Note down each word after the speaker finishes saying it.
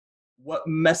what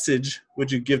message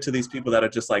would you give to these people that are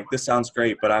just like, this sounds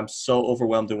great, but I'm so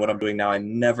overwhelmed in what I'm doing now. I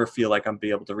never feel like I'm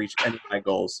be able to reach any of my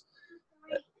goals.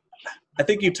 I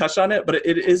think you touched on it, but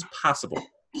it is possible.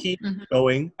 Keep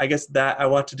going. I guess that I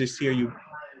want to just hear you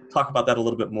talk about that a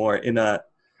little bit more in a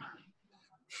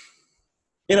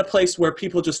place where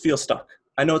people just feel stuck.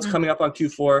 I know it's coming up on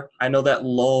Q4. I know that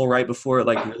lull right before it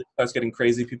like really starts getting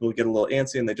crazy. People get a little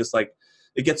antsy and they just like,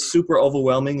 it gets super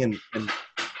overwhelming and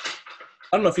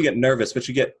I don't know if you get nervous, but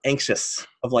you get anxious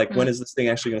of like, when is this thing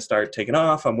actually going to start taking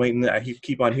off? I'm waiting. I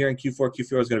keep on hearing Q4 is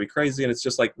going to be crazy. And it's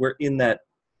just like, we're in that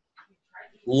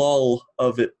lull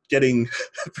of it getting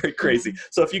very crazy.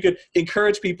 So if you could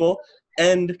encourage people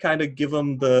and kind of give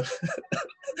them the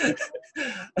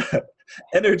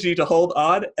energy to hold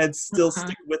on and still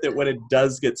stick with it when it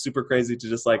does get super crazy, to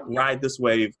just like ride this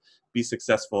wave, be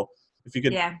successful. If you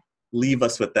could leave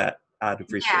us with that, I'd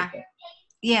appreciate that.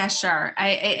 Yeah, sure.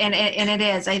 And it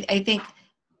is. I think,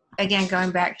 again,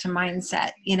 going back to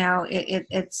mindset, you know,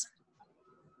 it's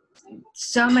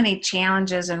so many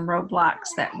challenges and roadblocks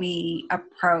that we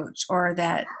approach or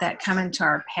that come into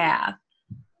our path,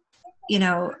 you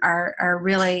know, are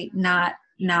really not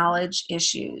knowledge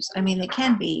issues. I mean, they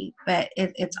can be, but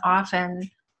it's often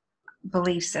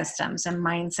belief systems and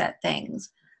mindset things.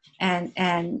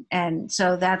 And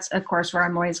so that's, of course, where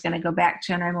I'm always going to go back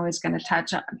to, and I'm always going to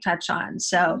touch on.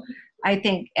 So I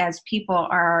think as people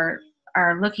are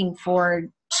looking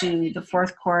forward to the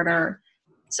fourth quarter,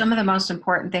 some of the most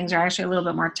important things are actually a little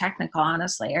bit more technical,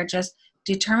 honestly, are just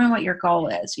determine what your goal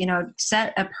is. You know,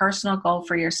 set a personal goal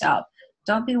for yourself.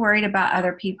 Don't be worried about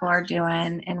other people are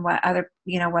doing and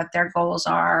what their goals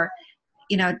are.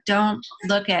 You know, don't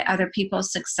look at other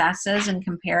people's successes and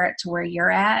compare it to where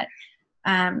you're at.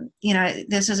 You know,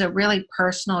 this is a really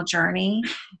personal journey.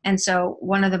 And so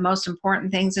one of the most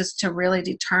important things is to really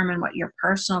determine what your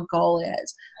personal goal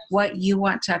is, what you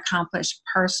want to accomplish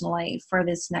personally for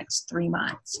this next 3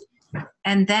 months.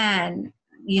 And then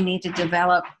you need to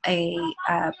develop a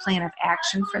plan of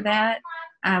action for that.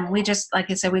 Like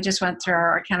I said, we just went through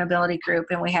our accountability group,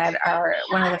 and we had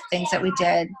one of the things that we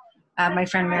did, my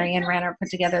friend Marianne Ranner put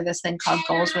together this thing called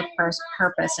Goals with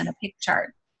Purpose in a pick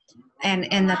chart. And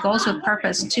in the Goals with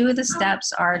Purpose, 2 of the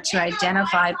steps are to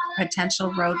identify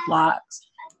potential roadblocks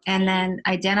and then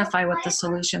identify what the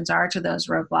solutions are to those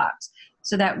roadblocks,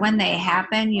 so that when they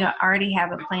happen, you already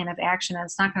have a plan of action and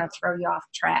it's not going to throw you off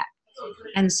track.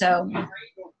 And so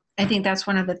I think that's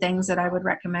one of the things that I would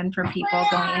recommend for people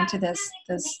going into this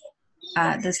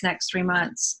next 3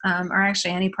 months, or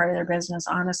actually any part of their business,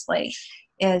 honestly,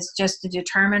 is just to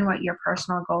determine what your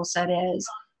personal goal set is.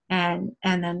 And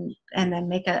then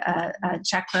make a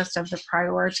checklist of the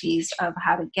priorities of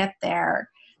how to get there,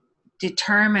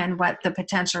 determine what the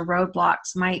potential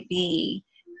roadblocks might be,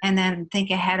 and then think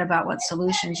ahead about what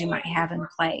solutions you might have in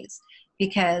place.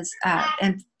 Because,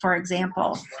 and for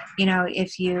example, you know,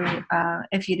 if you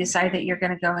decide that you're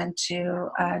going to go into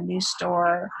a new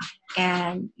store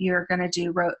and you're going to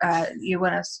do you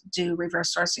want to do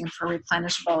reverse sourcing for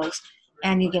replenishables,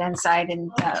 and you get inside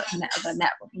and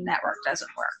the network doesn't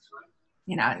work,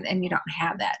 you know, and you don't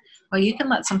have that. Well, you can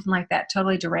let something like that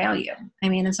totally derail you. I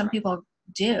mean, and some people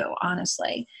do,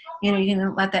 honestly. You know, you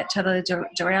can let that totally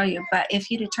derail you. But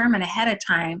if you determine ahead of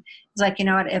time, it's like, you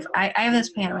know what, if I have this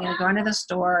plan, I'm going to go into the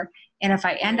store, and if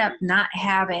I end up not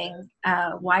having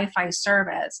Wi-Fi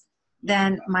service,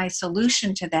 then my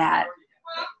solution to that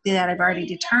I've already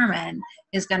determined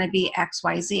is going to be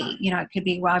XYZ. You know, it could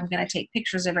be, well, I'm going to take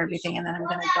pictures of everything and then I'm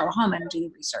going to go home and do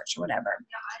research or whatever.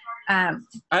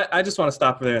 I just want to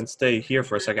stop there and stay here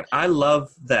for a second. I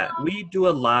love that. We do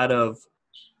a lot of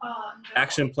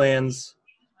action plans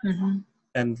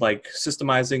and like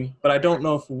systemizing, but I don't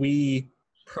know if we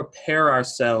prepare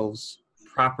ourselves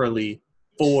properly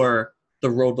for the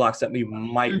roadblocks that we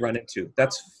might run into.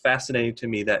 That's fascinating to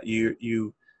me that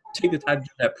you take the time to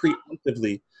do that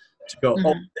preemptively, to go,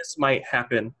 oh, this might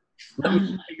happen. Let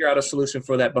me figure out a solution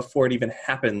for that before it even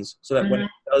happens, so that when it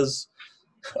does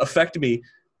affect me,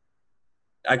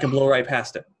 I can blow right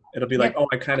past it. It'll be like, oh,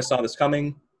 I kind of saw this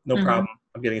coming. No problem.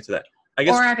 I'm getting into that. I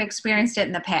guess, or I've experienced it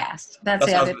in the past. That's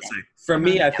the other thing. For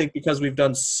me, I think because we've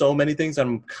done so many things,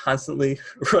 I'm constantly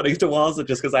running into walls,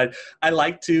 just because I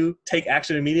like to take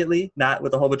action immediately, not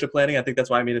with a whole bunch of planning. I think that's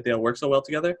why me and Dale work so well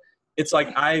together. It's like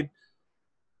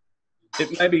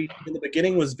it might be in the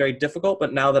beginning was very difficult,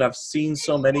 but now that I've seen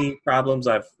so many problems,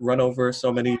 I've run over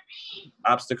so many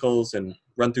obstacles and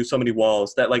run through so many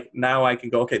walls that like now I can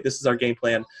go, okay, this is our game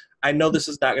plan. I know this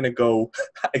is not going to go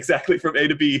exactly from A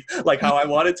to B like how I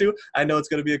want it to. I know it's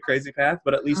going to be a crazy path,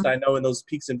 but at least I know in those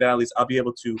peaks and valleys, I'll be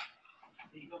able to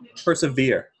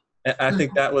persevere. And I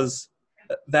think that's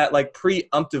that like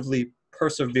preemptively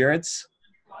perseverance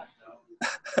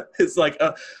is like,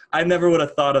 I never would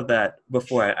have thought of that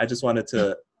before. I just wanted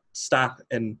to stop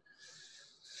and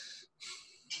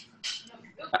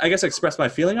I guess express my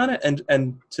feeling on it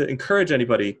and to encourage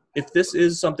anybody, if this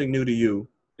is something new to you,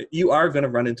 you are going to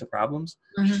run into problems.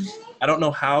 Mm-hmm. I don't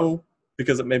know how,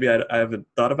 because maybe I haven't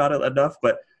thought about it enough,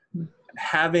 but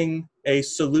having a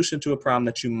solution to a problem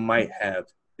that you might have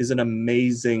is an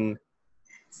amazing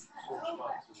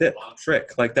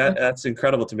trick. Like that's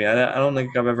incredible to me. I don't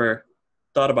think I've ever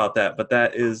thought about that, but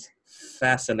that is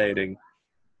fascinating.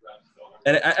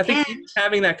 And I think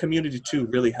having that community too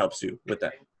really helps you with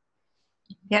that.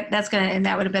 Yep, and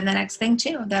that would have been the next thing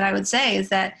too that I would say is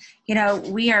that, you know,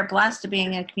 we are blessed to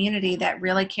being a community that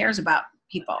really cares about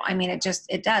people. I mean,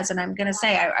 it does. And I'm going to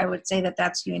say, I would say that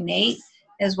that's innate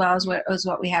as well as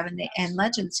what we have in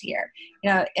Legends here. You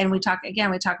know, and we talk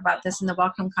about this in the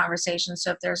welcome conversation.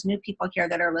 So if there's new people here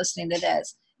that are listening to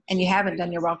this and you haven't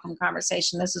done your welcome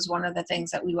conversation, this is one of the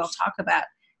things that we will talk about.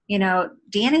 You know,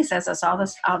 Danny says this all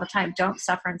the time, don't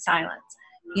suffer in silence.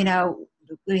 You know,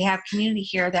 we have community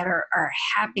here that are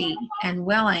happy and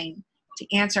willing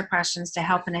to answer questions, to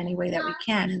help in any way that we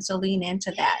can. And so lean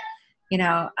into that. You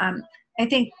know, I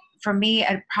think for me,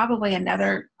 probably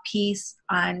another piece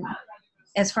on,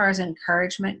 as far as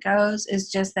encouragement goes, is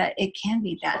just that it can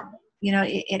be done. You know,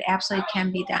 it absolutely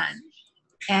can be done.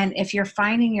 And if you're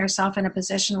finding yourself in a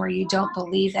position where you don't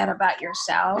believe that about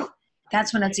yourself,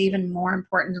 that's when it's even more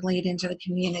important to lead into the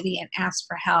community and ask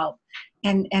for help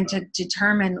and to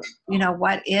determine, you know,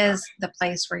 what is the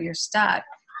place where you're stuck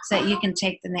so that you can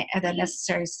take the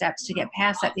necessary steps to get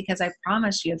past that. Because I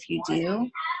promise you, if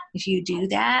you do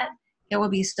that, it will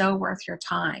be so worth your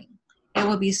time. It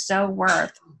will be so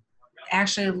worth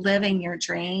actually living your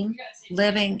dream,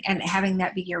 living and having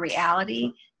that be your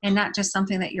reality and not just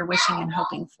something that you're wishing and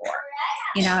hoping for.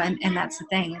 You know, and that's the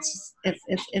thing.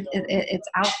 It's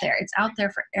out there. It's out there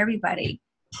for everybody.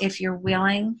 If you're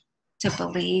willing to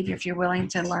believe, if you're willing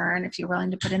to learn, if you're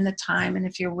willing to put in the time, and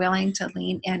if you're willing to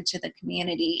lean into the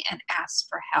community and ask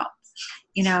for help.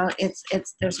 You know,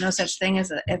 there's no such thing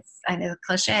as I know, a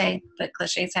cliche, but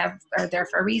cliches are there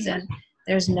for a reason.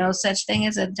 There's no such thing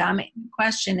as a dumb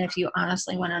question if you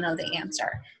honestly want to know the answer.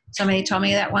 Somebody told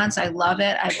me that once. I love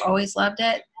it. I've always loved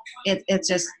it.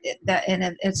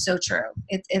 It's so true.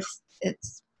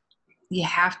 It's you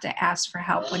have to ask for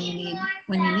help when you need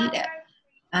it.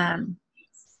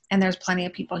 And there's plenty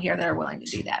of people here that are willing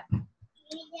to do that.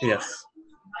 Yes.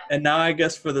 And now I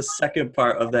guess for the second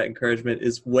part of that encouragement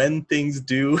is when things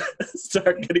do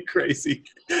start getting crazy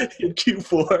in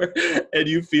Q4 and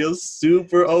you feel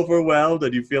super overwhelmed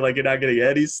and you feel like you're not getting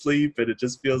any sleep and it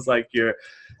just feels like you're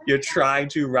trying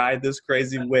to ride this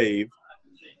crazy wave.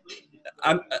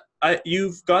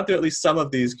 You've gone through at least some of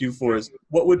these Q4s.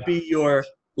 What would be your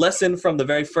lesson from the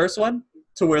very first one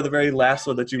to where the very last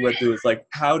one that you went through is like,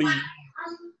 how do you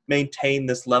maintain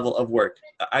this level of work?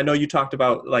 I know you talked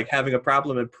about like having a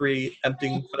problem and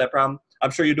preempting for that problem.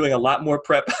 I'm sure you're doing a lot more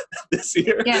prep this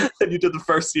year than you did the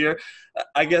first year.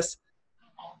 I guess,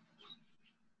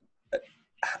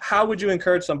 how would you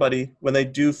encourage somebody when they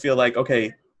do feel like,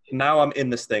 okay, now I'm in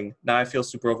this thing. Now I feel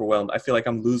super overwhelmed. I feel like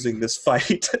I'm losing this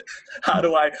fight. How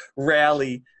do I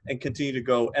rally and continue to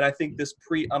go? And I think this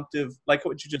preemptive, like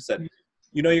what you just said,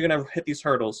 you know you're going to hit these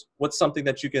hurdles. What's something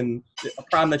that a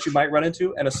problem that you might run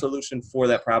into and a solution for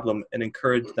that problem and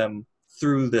encourage them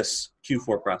through this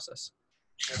Q4 process?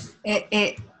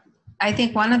 I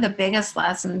think one of the biggest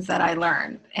lessons that I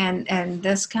learned, and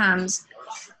this comes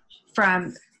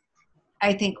from,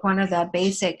 I think, one of the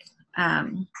basic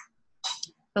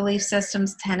belief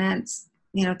systems, tenets,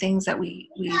 you know, things that we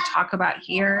talk about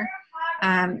here,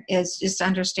 is just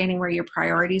understanding where your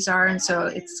priorities are. And so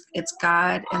it's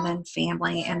God, and then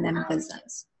family, and then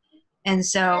business. And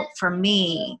so for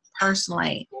me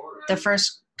personally, the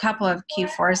first couple of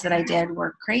Q4s that I did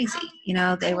were crazy. You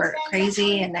know, they were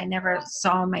crazy, and I never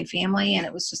saw my family, and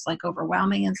it was just like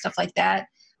overwhelming and stuff like that.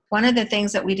 One of the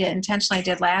things that we intentionally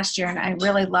did last year, and I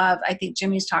really love, I think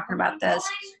Jimmy's talking about this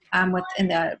within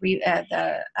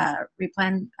the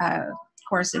replan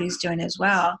course that he's doing as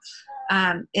well,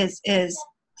 is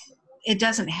it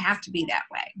doesn't have to be that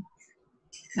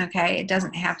way. Okay, it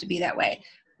doesn't have to be that way.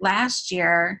 Last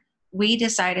year, we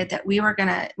decided that we were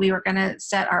gonna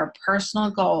set our personal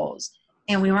goals,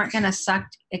 and we weren't gonna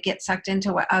get sucked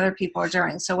into what other people are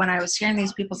doing. So when I was hearing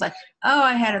these people's like, oh,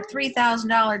 I had a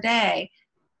 $3,000 day,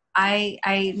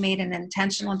 I made an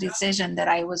intentional decision that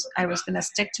I was going to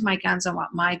stick to my guns on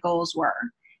what my goals were.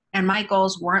 And my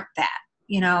goals weren't that.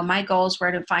 You know, my goals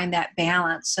were to find that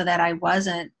balance so that I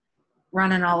wasn't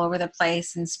running all over the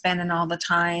place and spending all the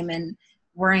time and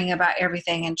worrying about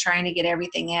everything and trying to get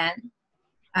everything in.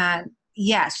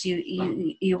 Yes,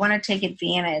 you want to take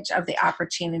advantage of the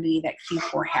opportunity that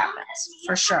Q4 happens,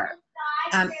 for sure.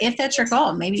 If that's your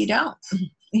goal, maybe you don't,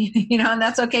 and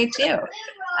that's okay too.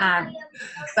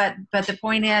 But the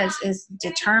point is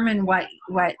determine what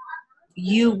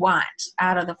you want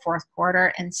out of the fourth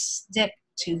quarter and stick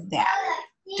to that.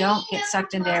 Don't get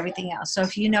sucked into everything else. So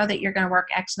if you know that you're going to work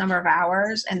X number of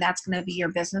hours and that's going to be your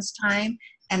business time,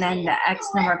 and then the X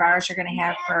number of hours you're going to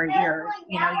have for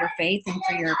your faith and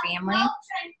for your family,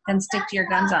 then stick to your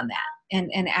guns on that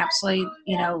and absolutely,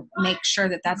 make sure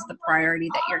that that's the priority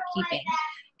that you're keeping.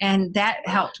 And that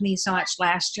helped me so much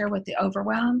last year with the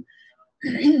overwhelm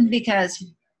because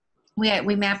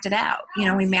we mapped it out.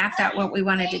 We mapped out what we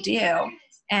wanted to do.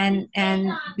 And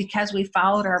because we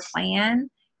followed our plan,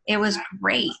 it was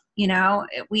great.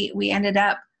 We ended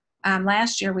up,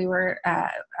 last year we were,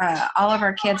 all of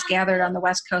our kids gathered on the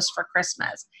West Coast for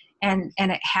Christmas. And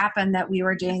it happened that we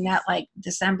were doing that like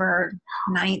December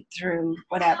 9th through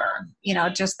whatever,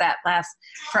 just that last,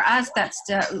 for us, that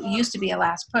still used to be a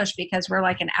last push because we're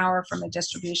like an hour from a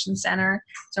distribution center.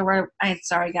 So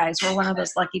sorry guys, we're one of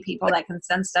those lucky people that can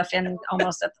send stuff in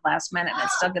almost at the last minute and it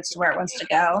still gets to where it wants to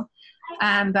go.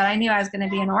 But I knew I was going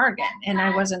to be in Oregon and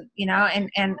I wasn't,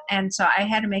 and so I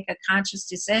had to make a conscious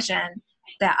decision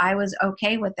that I was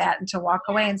okay with that and to walk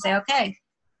away and say, okay,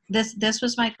 this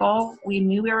was my goal. We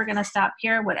knew we were going to stop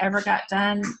here. Whatever got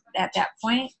done at that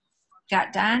point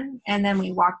got done. And then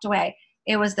we walked away.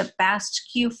 It was the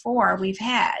best Q4 we've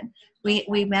had. We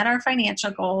met our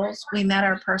financial goals. We met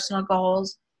our personal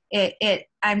goals.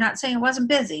 I'm not saying it wasn't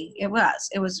busy. It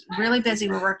was really busy.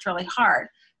 We worked really hard,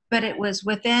 but it was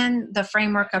within the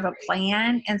framework of a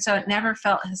plan. And so it never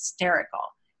felt hysterical.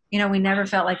 We never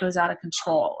felt like it was out of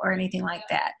control or anything like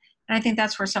that. And I think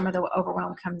that's where some of the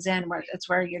overwhelm comes in,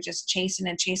 where you're just chasing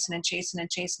and chasing and chasing and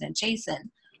chasing and chasing.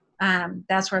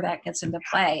 That's where that gets into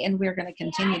play. And we're going to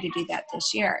continue to do that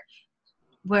this year.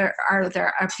 Are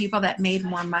there people that made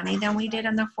more money than we did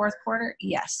in the fourth quarter?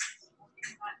 Yes.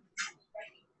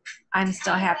 I'm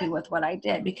still happy with what I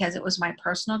did because it was my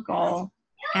personal goal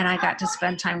and I got to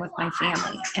spend time with my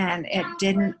family, and it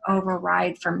didn't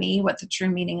override for me what the true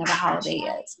meaning of a holiday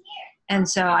is. And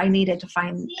so I needed to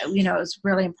find, it was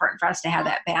really important for us to have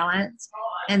that balance.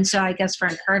 And so I guess for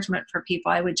encouragement for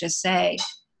people, I would just say,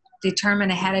 determine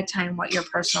ahead of time what your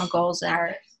personal goals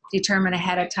are, determine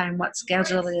ahead of time what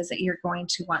schedule it is that you're going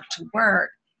to want to work,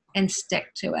 and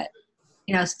stick to it.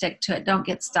 Stick to it. Don't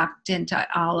get sucked into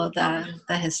all of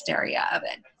the hysteria of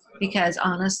it, because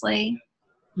honestly,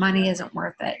 money isn't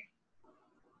worth it.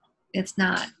 It's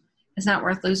not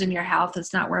worth losing your health.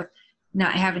 It's not worth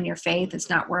not having your faith. It's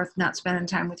not worth not spending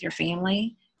time with your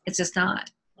family. It's just not.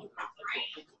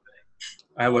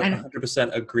 I would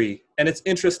 100% agree. And it's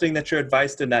interesting that your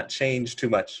advice did not change too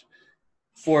much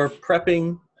for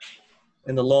prepping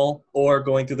in the lull or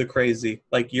going through the crazy.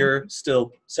 Like, you're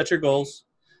still set your goals.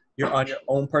 You're on your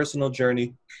own personal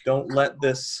journey. Don't let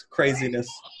this craziness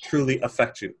truly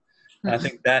affect you. And I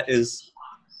think that is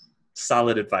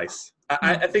solid advice.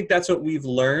 I think that's what we've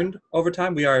learned over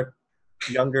time. We are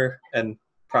younger and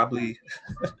probably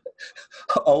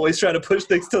always trying to push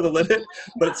things to the limit,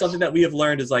 but it's something that we have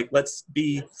learned is like, let's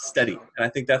be steady. And I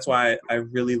think that's why I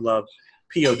really love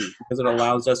POD, because it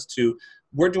allows us to,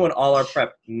 we're doing all our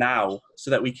prep now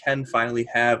so that we can finally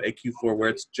have a Q4 where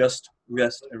it's just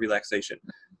rest and relaxation.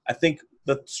 I think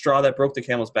the straw that broke the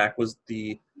camel's back was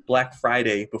the Black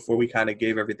Friday before we kind of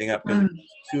gave everything up, because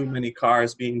too many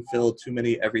cars being filled, too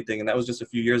many everything. And that was just a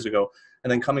few years ago.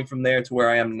 And then coming from there to where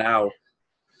I am now,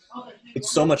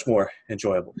 it's so much more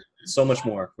enjoyable, so much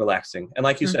more relaxing. And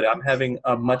like you said, I'm having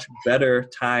a much better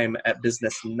time at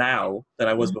business now than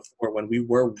I was before when we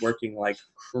were working like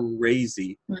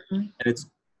crazy. And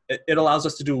it allows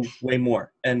us to do way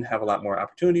more and have a lot more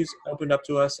opportunities opened up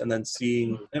to us, and then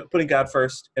putting God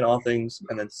first in all things,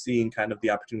 and then seeing kind of the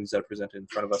opportunities that are presented in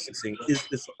front of us and seeing, is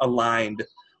this aligned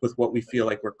with what we feel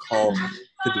like we're called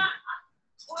to do?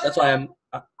 That's why I'm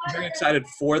very excited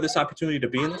for this opportunity to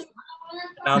be in this.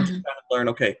 Now I'm just trying to learn,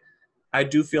 okay, I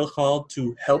do feel called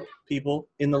to help people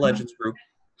in the Legends group.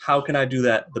 How can I do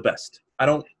that the best? I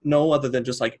don't know, other than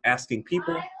just like asking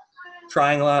people,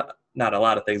 trying not a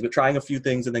lot of things, but trying a few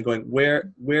things, and then going,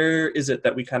 where is it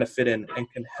that we kind of fit in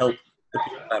and can help the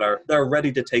people that are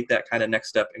ready to take that kind of next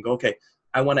step and go, okay,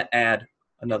 I want to add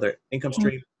another income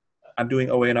stream. I'm doing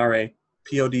OA and RA.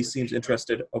 POD seems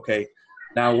interested. Okay,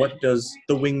 now what does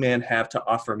the Wingman have to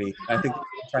offer me? I think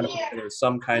we're trying to put together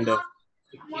some kind of,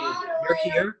 you're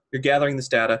here, you're gathering this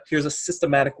data. Here's a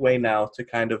systematic way now to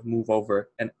kind of move over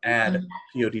and add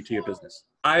POD to your business.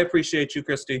 I appreciate you,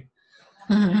 Christie.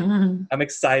 I'm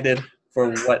excited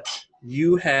for what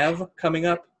you have coming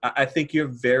up. I think you're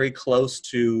very close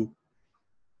to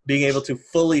being able to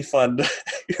fully fund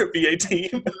your VA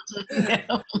team. And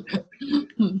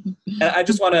I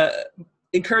just want to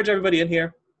encourage everybody in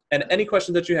here, and any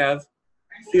questions that you have,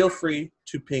 feel free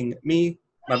to ping me,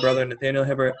 my brother Nathaniel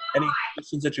Hibbert, any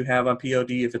questions that you have on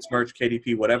POD, if it's merch,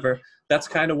 KDP, whatever. That's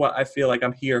kind of what I feel like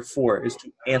I'm here for, is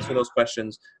to answer those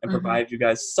questions and provide you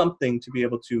guys something to be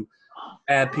able to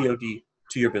add POD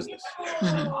to your business.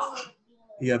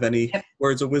 You have any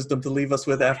words of wisdom to leave us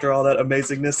with after all that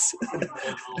amazingness?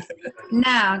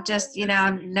 No, just,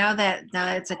 know that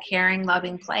it's a caring,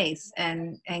 loving place,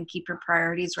 and keep your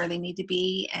priorities where they need to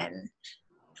be. And,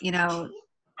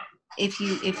 if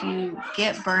you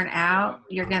get burnt out,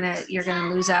 you're gonna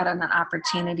lose out on an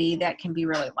opportunity that can be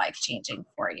really life-changing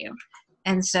for you.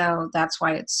 And so that's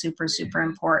why it's super, super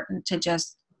important to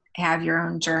just have your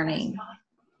own journey,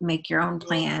 make your own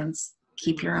plans,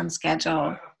 keep your own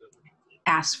schedule,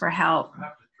 ask for help,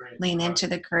 lean into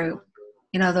the group.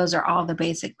 Those are all the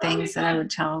basic things that I would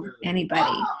tell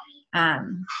anybody.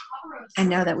 And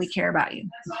know that we care about you.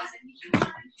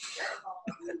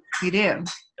 We do.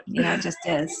 It just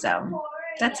is. So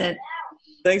that's it.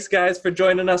 Thanks, guys, for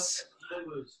joining us.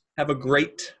 Have a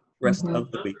great rest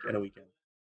of the week and a weekend.